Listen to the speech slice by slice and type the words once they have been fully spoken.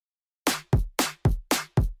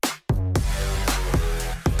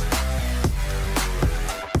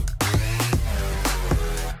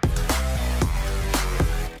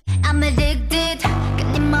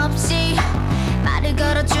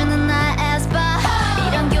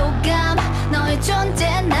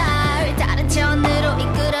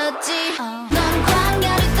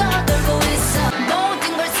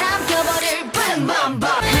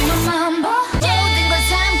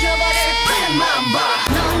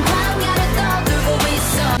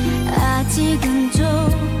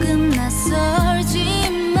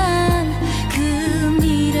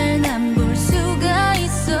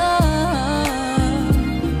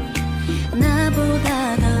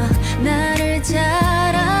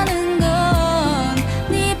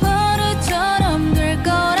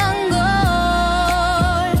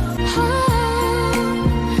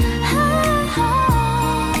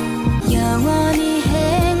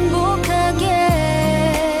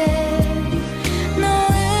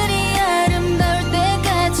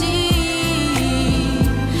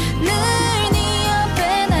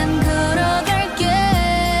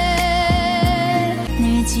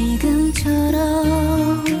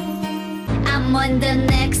on the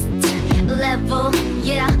next level,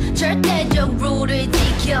 yeah. 절대적 룰을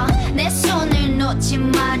지켜 내 손을 놓지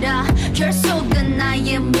마라. 결속은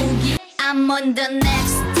나의 무기. I'm on the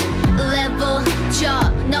next level. 저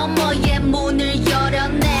너머의 문을 열어.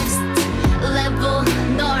 next level.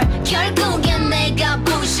 널 결국엔 내가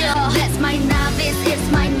부셔. That's my novice, it's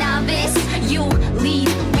my novice. You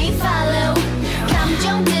lead, we follow.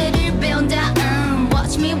 감정들을 배운다.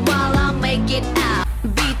 Watch me while I make it out.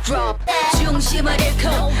 Beat drop. 중심을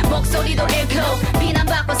잃고 목소리도 잃고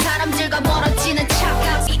비난받고 사람들과 멀어지는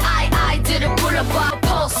착각. 이 아이들을 불러봐.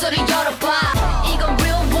 포스를 열어봐. 이건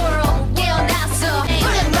real world. 깨어났어.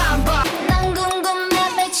 불린 맘봐. 난 궁금해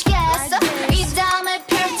미치겠어. 이 다음에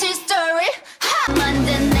펼칠 story. I'm on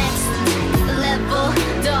the next level.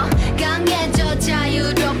 더 강해져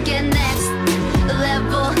자유롭게. next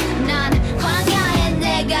level. 난 광야의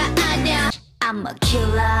내가 아냐. I'm a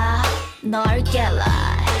killer. 널 깨라.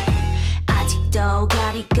 아직도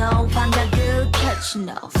가리고 반각을 펼쳐.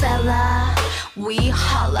 No fella, we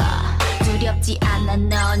holla. 두렵지 않아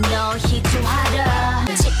너 희투하라.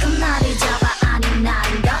 지금 나를 잡아 아니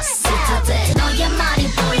난 더 스타들. 너의 말이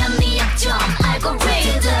보여 네 약점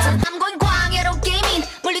알고리즘. I'm going 광야로 게이밍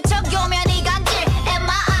물리쳐 교면 이 간질.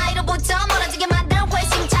 MI로부터 멀어지게 만들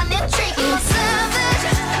훨씬 찬내 트릭. I'm a savage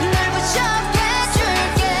널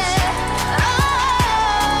부셔해줄게.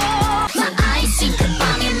 My eyes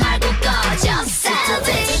싱크방에 말고 꺼져.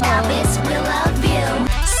 Savage Novice we love you.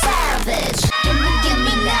 Savage give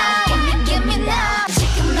me now. Give me now.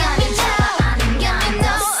 지금 나를 잡아 아는 게 너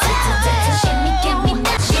savage. Give me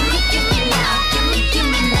now. Give me now. Give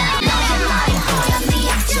me now. 너의 말이 보여 네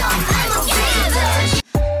약점 알고 savage.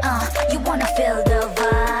 You wanna feel the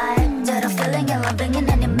vibe. That I'm feeling and loving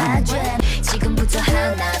and imagine. 지금부터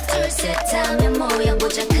하나 둘 셋 하면 모양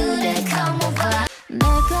보자. 그래 come over.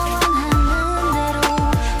 내가 원하는 대로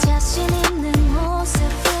자신 있는 모습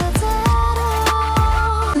그대로.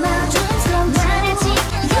 My dreams come true.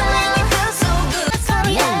 You make me feel so good.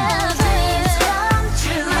 Yeah, dreams come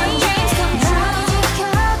true. My dreams come true.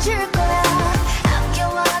 지켜줄 거야.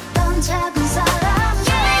 아껴왔던 작은 사람.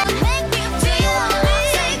 Yeah, make me feel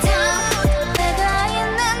big down. 내가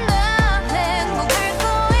있는 나 행복할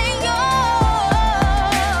거예요.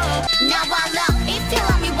 Now I love if you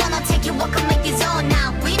love me wanna take you walk and make it all now.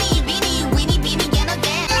 We need again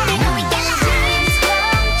again. We got dreams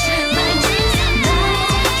come true. My dreams come true.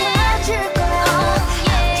 지켜줄 거야.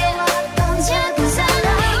 아껴왔던 작은 사람.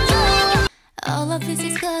 All of this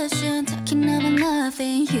discussion talking about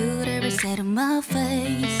nothing. You never said in my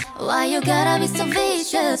face. Why you gotta be so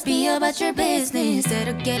vicious? Be about your business instead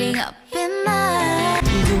of getting up in mine.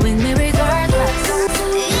 Doing me regardless.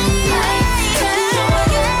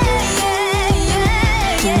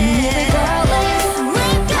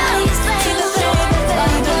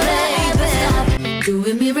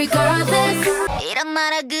 Doing me regardless. 이런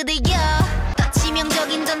나라 그대여 더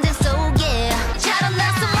치명적인 전쟁 속에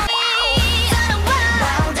자라났어.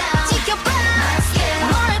 따라와 지켜봐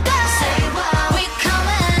뭘까. We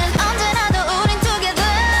coming. 언제라도 우린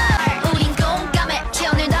together. 우린 공감해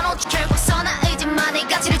기억을 나눠 결국서나 의지만의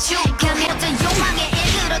가치를 추구하며 어떤 욕망에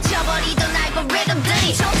일그러져버리던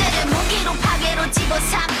알고리즘들이 존재를 무기로 파괴로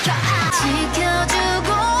집어삼켜. 지켜주고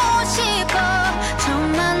싶어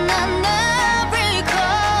정말 난 every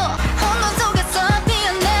call. 혼돈 속에서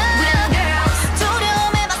피어나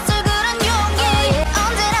두려움에 맞설 그런 용기.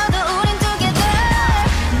 언제라도 우린 together.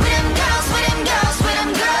 With them girls, with them girls, with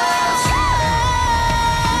them girls.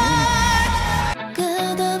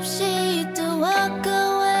 끝없이 또 walk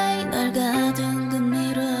away. 널 가둔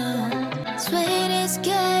미로. Sweet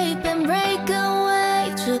escape and break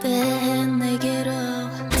away. 주대한 내게로.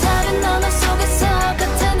 다른 너머 속에서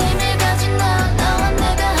같은 힘을 가진 너. 너와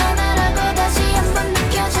내가 하나라고 다시 한번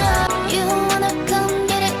느껴져. You wanna come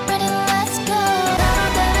get it ready, let's go.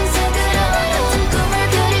 따로 다른 색으로 같은 꿈을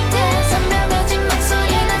그릴 때 선명해진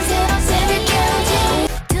목소리는 새로운 색을 깨우지.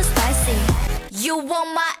 Too spicy. You want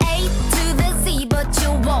my A to the Z but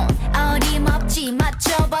you won't. 어림없지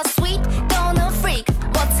맞춰봐 sweet 또는 freak.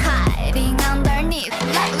 What's hiding underneath?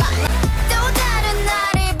 또 다른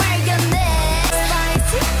나를 발견해.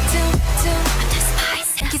 Spicy too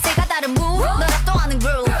spicy. 기세가 다른 move 너라 또 하는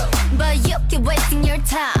groove. But you keep wasting your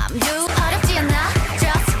time. You 어렵지 않아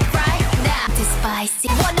just right now. Too spicy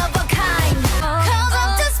one of a kind. Cause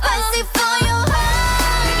I'm too spicy for your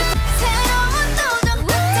heart. 새로운 도전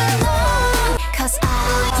같은 너. Cause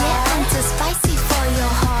I'm too spicy for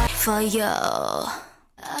your heart. For you.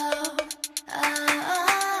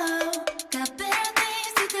 Got better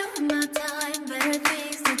things to do with my time. Better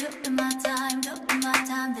things to do with my time. Do with my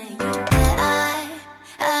time than you.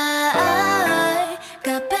 I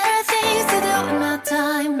got better things to do with my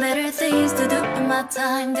things to do in my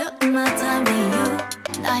time, do in my time with you.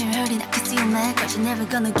 Now you're hurting, I can see you mad, but you're never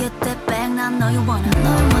gonna get that back. Now I know you wanna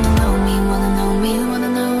know, wanna know me, wanna know me, wanna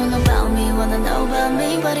know all about me, wanna know about me,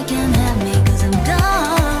 but you can't have me 'cause I'm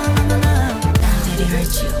gone. Now did it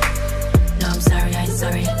hurt you? No, I'm sorry, I'm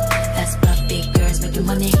sorry. That's but big girls making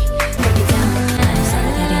money. Break it down. I'm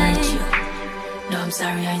sorry that it hurt you. No, I'm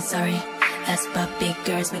sorry, I'm sorry. That's but big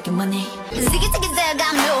girls making money. Ziggy ziggy zag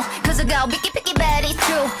I'm new. Cause I go picky picky but it's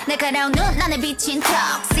true. 내가 나온 눈 안에 비친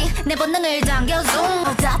턱시 내 본능을 당겨 zoom.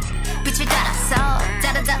 Hold up 빛을 따라서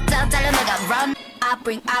짜라짜짜 잘라내가 run. I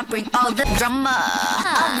bring all the drama.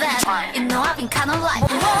 All that you know I've been kinda like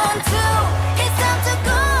 1, 2 it's time to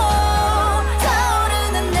go.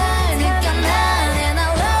 타오르는 날 느껴 난 and I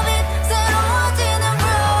love it. 새로워지는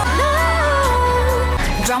road.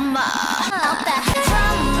 Drama. All that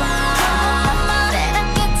drama.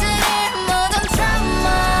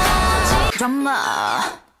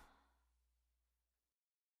 drama.